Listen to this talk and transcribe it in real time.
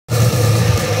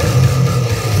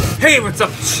Hey, what's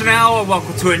up, Chanel?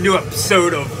 Welcome to a new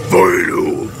episode of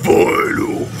Vital Vlog.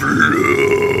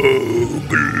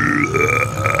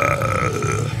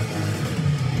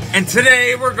 And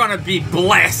today we're gonna be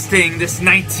blasting this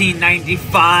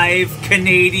 1995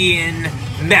 Canadian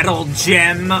metal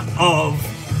gem of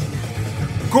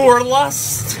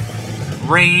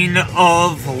Gorelust-Reign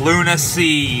of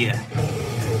Lunacy.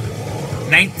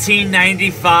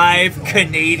 1995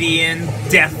 Canadian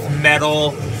death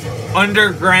metal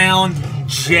underground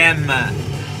gem.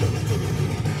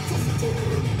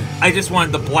 I just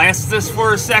wanted to blast this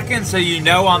for a second so you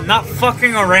know I'm not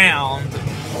fucking around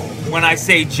when I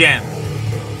say gem.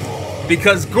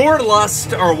 Because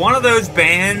Gorelust are one of those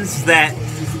bands that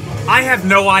I have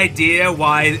no idea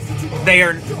why they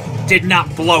did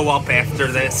not blow up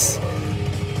after this.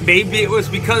 Maybe it was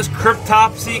because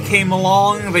Cryptopsy came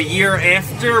along the year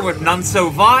after with None So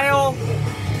Vile,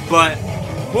 but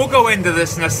we'll go into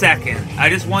this in a second. I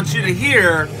just want you to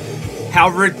hear how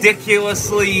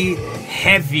ridiculously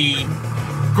heavy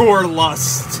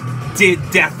Gorelust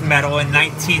did death metal in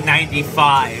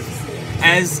 1995,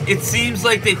 as it seems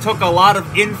like they took a lot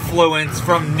of influence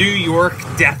from New York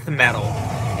death metal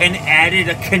and added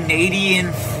a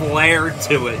Canadian flair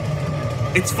to it.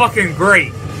 It's fucking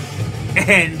great,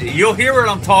 and you'll hear what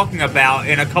I'm talking about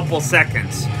in a couple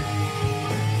seconds.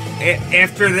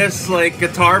 After this, like,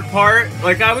 guitar part,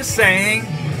 like I was saying,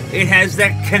 it has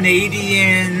that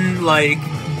Canadian, like,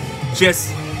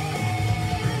 just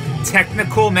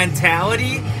technical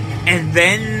mentality, and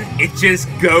then it just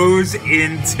goes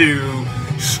into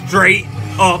straight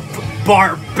up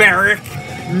barbaric,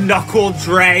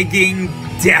 knuckle-dragging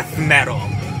death metal.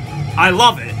 I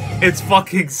love it. It's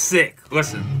fucking sick.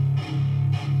 Listen.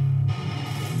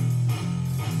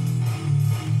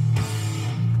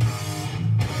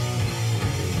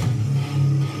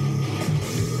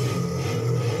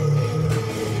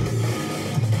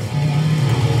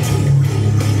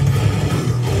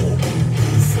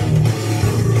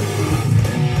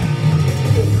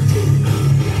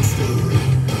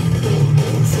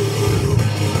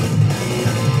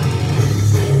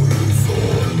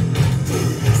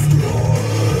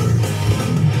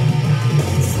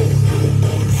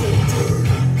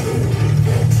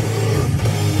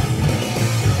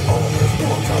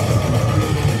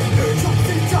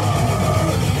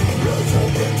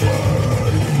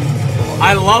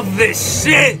 I love this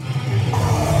shit!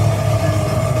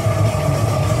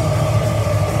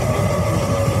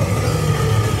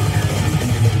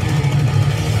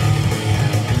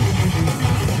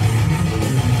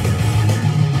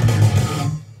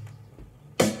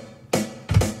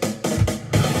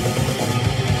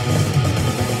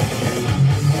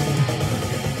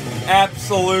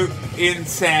 Absolute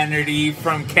insanity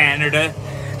from Canada.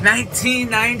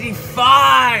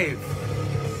 1995!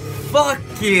 Fuck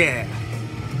yeah!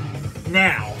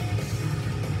 Now,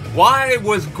 why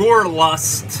was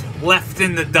Gorelust left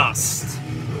in the dust?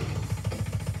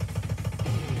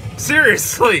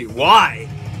 Seriously, why?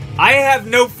 I have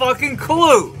no fucking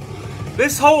clue.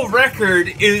 This whole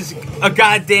record is a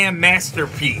goddamn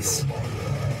masterpiece.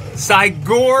 Side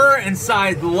Gore and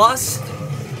Side Lust.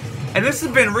 And this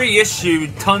has been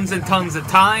reissued tons and tons of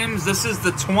times. This is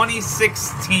the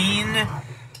 2016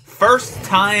 first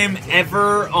time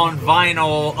ever on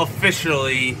vinyl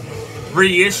officially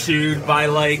reissued by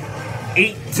like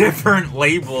 8 different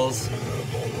labels.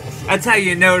 That's how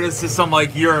you notice it's some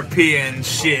like European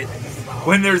shit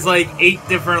when there's like 8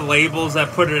 different labels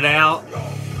that put it out.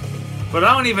 But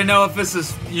I don't even know if this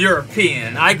is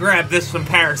European. I grabbed this from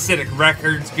Parasitic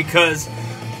Records because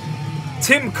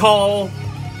Tim Cole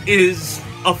is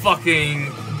a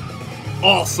fucking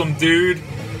awesome dude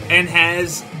and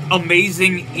has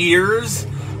amazing ears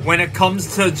when it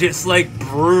comes to just like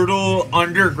brutal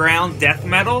underground death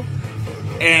metal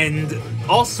and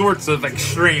all sorts of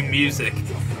extreme music.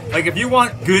 Like if you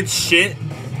want good shit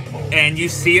and you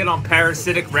see it on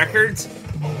Parasitic Records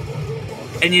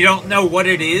and you don't know what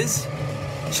it is,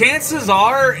 chances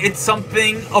are it's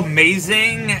something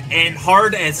amazing and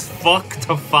hard as fuck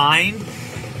to find,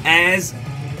 as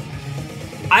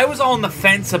I was on the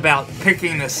fence about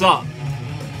picking this up.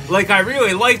 Like, I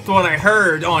really liked what I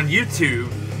heard on YouTube,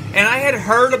 and I had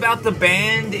heard about the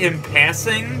band in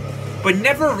passing, but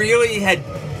never really had,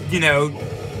 you know,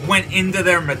 went into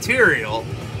their material.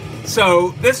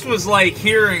 So this was like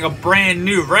hearing a brand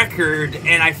new record,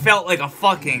 and I felt like a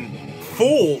fucking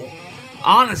fool,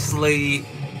 honestly,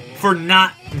 for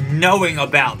not knowing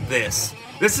about this.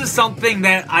 This is something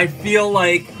that I feel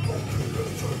like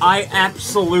I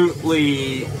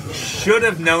absolutely should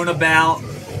have known about,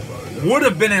 would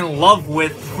have been in love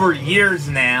with for years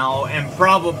now, and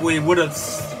probably would have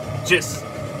just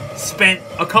spent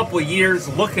a couple years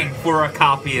looking for a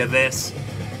copy of this,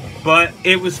 but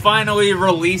it was finally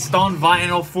released on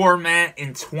vinyl format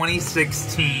in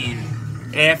 2016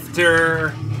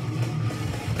 after...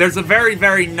 There's a very,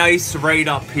 very nice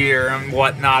write-up here and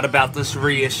whatnot about this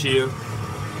reissue,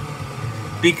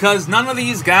 because none of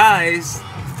these guys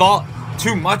thought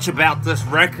too much about this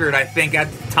record, I think,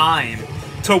 at the time,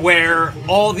 to where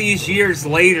all these years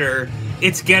later,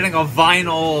 it's getting a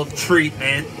vinyl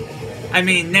treatment. I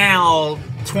mean, now,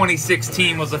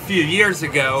 2016 was a few years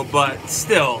ago, but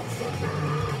still.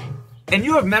 And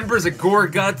you have members of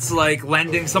Gorguts, like,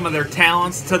 lending some of their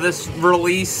talents to this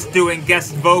release, doing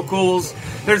guest vocals.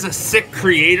 There's a sick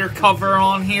Creator cover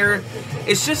on here.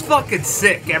 It's just fucking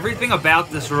sick. Everything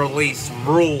about this release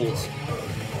rules.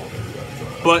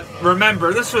 But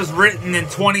remember, this was written in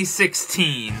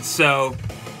 2016, so...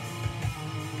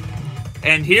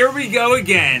 And here we go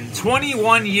again,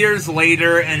 21 years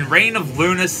later, and Reign of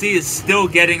Lunacy is still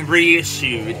getting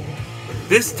reissued.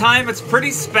 This time it's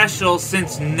pretty special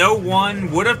since no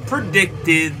one would have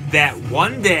predicted that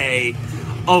one day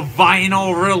a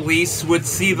vinyl release would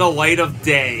see the light of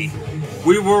day.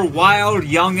 We were wild,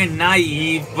 young, and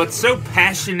naive, but so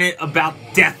passionate about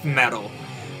death metal.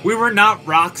 We were not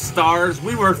rock stars,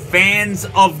 we were fans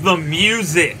of the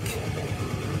music.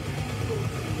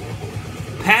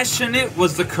 Passionate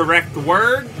was the correct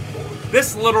word.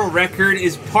 This little record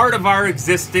is part of our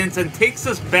existence and takes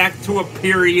us back to a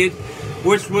period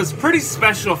which was pretty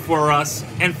special for us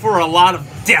and for a lot of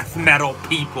death metal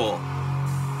people.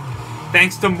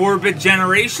 Thanks to Morbid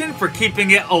Generation for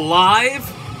keeping it alive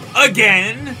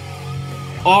again.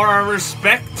 Our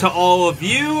respect to all of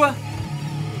you.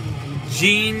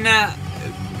 Gene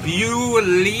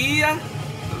Bewley,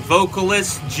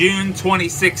 vocalist, June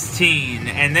 2016.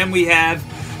 And then we have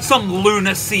some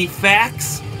Lunacy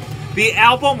facts. The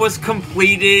album was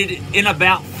completed in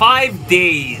about 5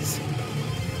 days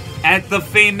at the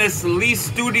famous Lee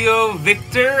Studio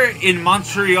Victor in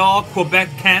Montreal, Quebec,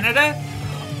 Canada.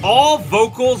 All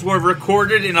vocals were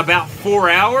recorded in about 4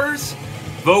 hours.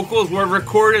 Vocals were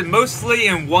recorded mostly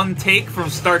in one take from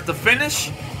start to finish.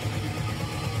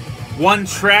 One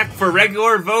track for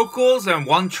regular vocals and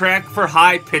one track for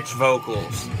high-pitched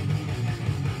vocals.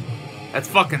 That's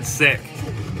fucking sick.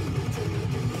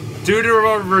 Due to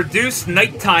a reduced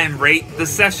nighttime rate, the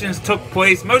sessions took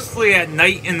place mostly at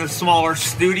night in the smaller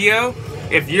studio.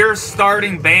 If you're a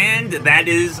starting band, that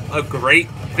is a great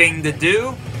thing to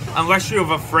do, unless you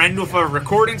have a friend with a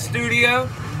recording studio.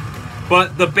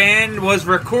 But the band was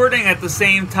recording at the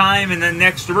same time in the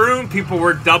next room. People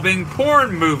were dubbing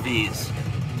porn movies.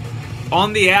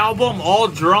 On the album, all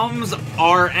drums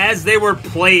are as they were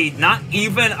played. Not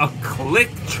even a click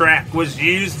track was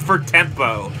used for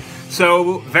tempo.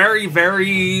 So, very,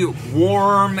 very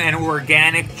warm and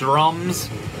organic drums.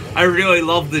 I really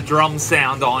love the drum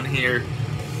sound on here.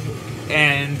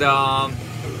 And,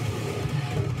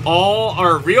 all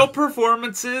are real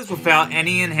performances without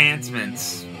any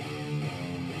enhancements.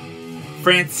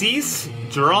 Francis,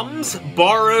 drums,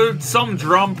 borrowed some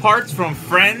drum parts from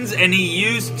friends, and he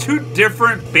used 2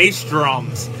 different bass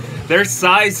drums. Their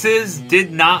sizes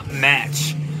did not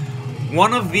match.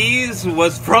 One of these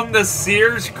was from the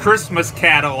Sears Christmas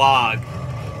catalog.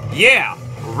 Yeah,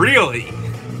 really.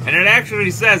 And it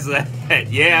actually says that.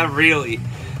 Yeah, really.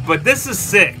 But this is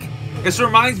sick. This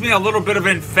reminds me a little bit of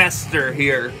Infestor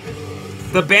here.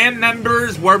 The band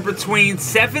members were between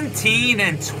 17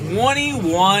 and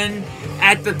 21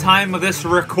 at the time of this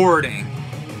recording.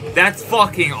 That's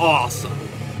fucking awesome.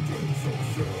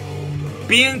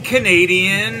 Being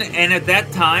Canadian, and at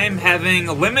that time having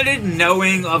limited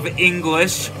knowing of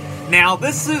English. Now,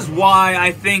 this is why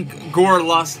I think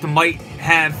Gorelust might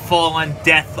have fallen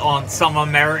deaf on some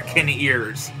American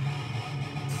ears.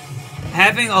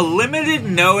 Having a limited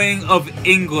knowing of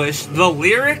English, the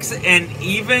lyrics and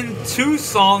even 2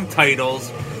 song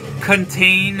titles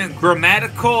contain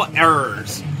grammatical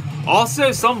errors.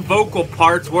 Also, some vocal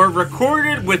parts were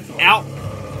recorded without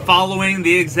following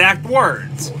the exact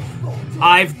words.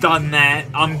 I've done that.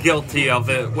 I'm guilty of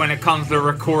it when it comes to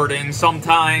recording.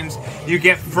 Sometimes you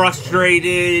get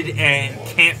frustrated and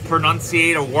can't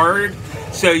pronunciate a word,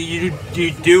 so you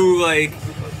do, like,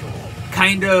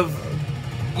 kind of,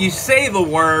 you say the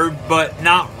word, but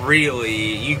not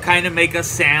really. You kind of make a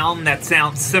sound that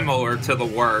sounds similar to the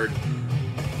word.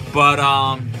 But,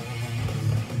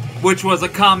 which was a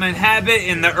common habit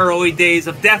in the early days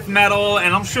of death metal,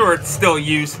 and I'm sure it's still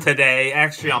used today.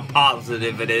 Actually, I'm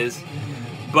positive it is.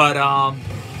 But,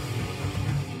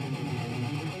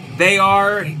 they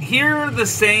are here the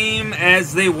same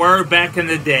as they were back in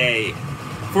the day.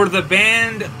 For the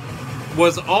band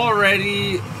was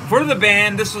already, for the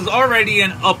band, this was already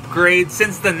an upgrade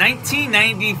since the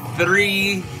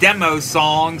 1993 demo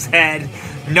songs had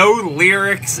no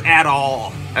lyrics at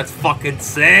all. That's fucking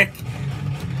sick.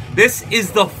 This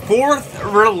is the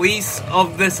 4th release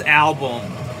of this album.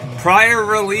 Prior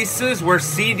releases were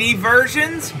CD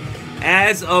versions.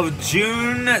 As of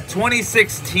June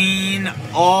 2016,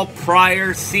 all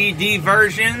prior CD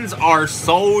versions are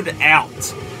sold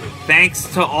out. Thanks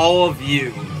to all of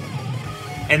you.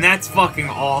 And that's fucking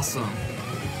awesome.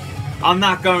 I'm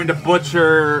not going to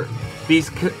butcher these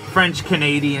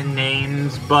French-Canadian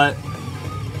names, but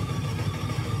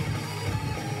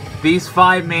these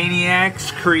 5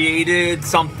 maniacs created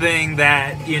something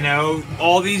that, you know,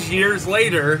 all these years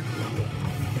later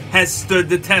has stood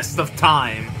the test of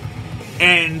time.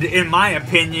 And, in my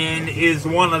opinion, is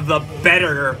one of the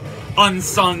better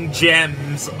unsung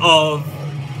gems of,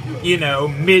 you know,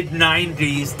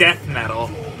 mid-90s death metal.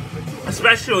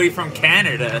 Especially from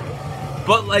Canada.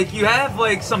 But, like, you have,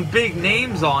 like, some big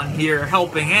names on here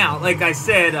helping out. Like I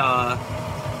said, I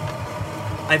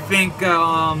think,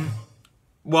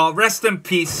 well, rest in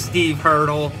peace, Steve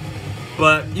Hurdle.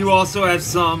 But you also have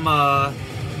some,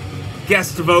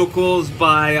 guest vocals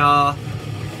by,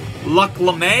 Luc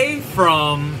Lemay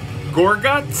from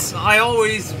Gorguts. I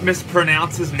always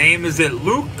mispronounce his name. Is it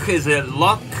Luc? Is it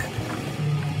Luc?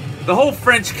 The whole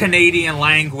French-Canadian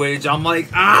language, I'm like,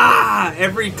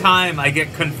 every time I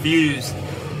get confused.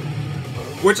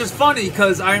 Which is funny,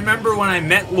 because I remember when I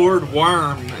met Lord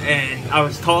Worm, and I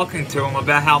was talking to him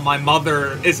about how my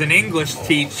mother is an English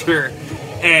teacher,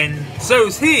 and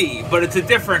so's he, but it's a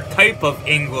different type of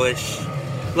English.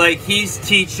 Like, he's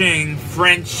teaching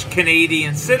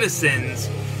French-Canadian citizens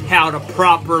how to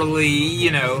properly, you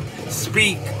know,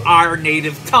 speak our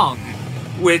native tongue,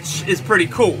 which is pretty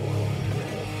cool.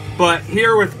 But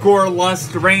here with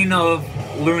Gorelust-Reign of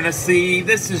Lunacy,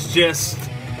 this is just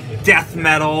death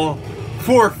metal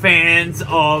for fans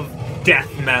of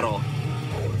death metal.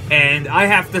 And I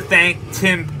have to thank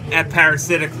Tim at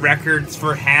Parasitic Records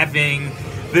for having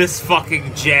this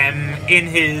fucking gem in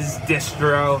his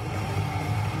distro,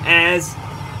 as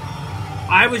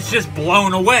I was just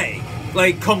blown away.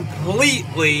 Like,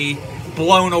 completely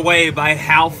blown away by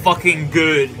how fucking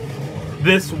good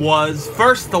this was.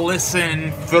 First to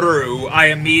listen through, I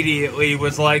immediately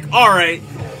was like, alright,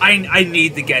 I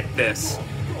need to get this.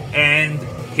 And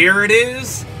here it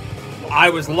is. I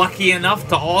was lucky enough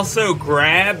to also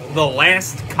grab the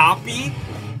last copy.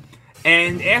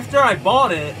 And after I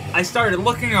bought it, I started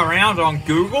looking around on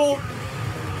Google,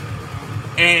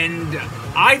 and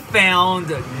I found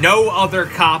no other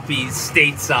copies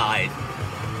stateside.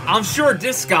 I'm sure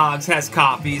Discogs has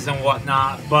copies and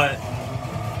whatnot, but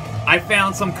I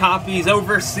found some copies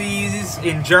overseas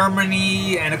in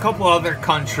Germany and a couple other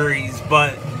countries,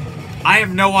 but I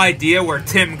have no idea where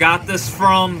Tim got this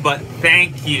from, but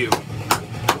thank you.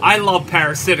 I love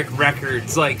Parasitic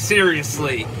Records, like,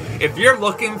 seriously. If you're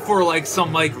looking for, like,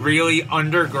 some, like, really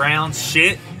underground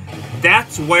shit,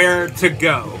 that's where to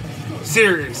go.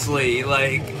 Seriously,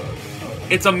 like,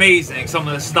 it's amazing, some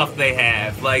of the stuff they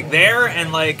have. Like, there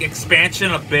and, like,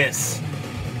 Expansion Abyss,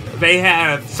 they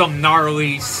have some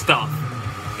gnarly stuff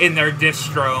in their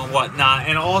distro and whatnot.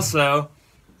 And also,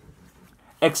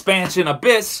 Expansion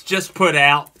Abyss just put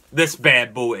out this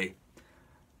bad boy,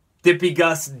 Dippy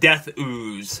Gus Death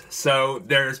Ooze. So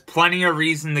there's plenty of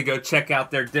reason to go check out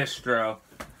their distro.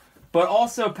 But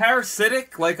also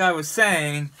Parasitic, like I was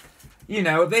saying, you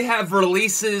know, they have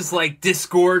releases like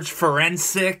Disgorge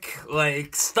Forensic,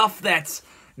 like stuff that's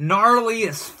gnarly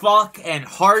as fuck and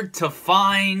hard to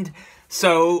find.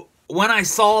 So when I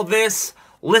saw this,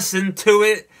 listened to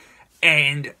it,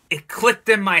 and it clicked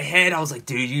in my head, I was like,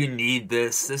 dude, you need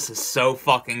this. This is so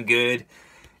fucking good.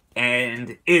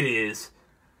 And it is.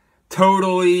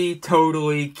 Totally,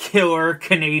 totally killer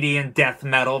Canadian death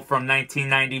metal from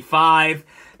 1995.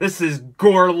 This is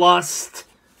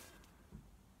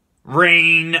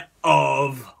Gorelust-Reign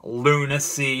of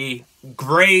Lunacy.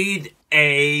 Grade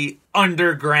A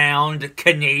underground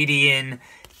Canadian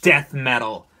death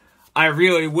metal. I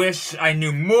really wish I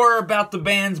knew more about the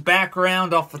band's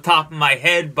background off the top of my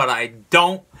head, but I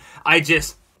don't. I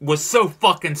just was so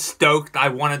fucking stoked I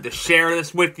wanted to share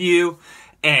this with you.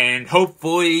 And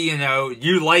hopefully, you know,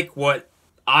 you like what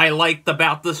I liked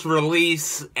about this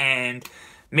release, and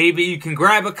maybe you can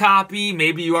grab a copy,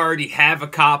 maybe you already have a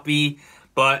copy,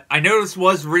 but I know this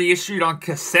was reissued on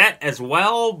cassette as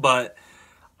well, but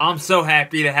I'm so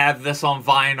happy to have this on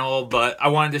vinyl, but I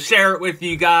wanted to share it with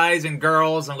you guys and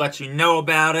girls and let you know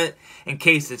about it in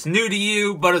case it's new to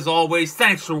you. But as always,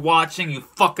 thanks for watching, you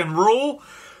fucking rule.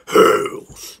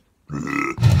 Hells.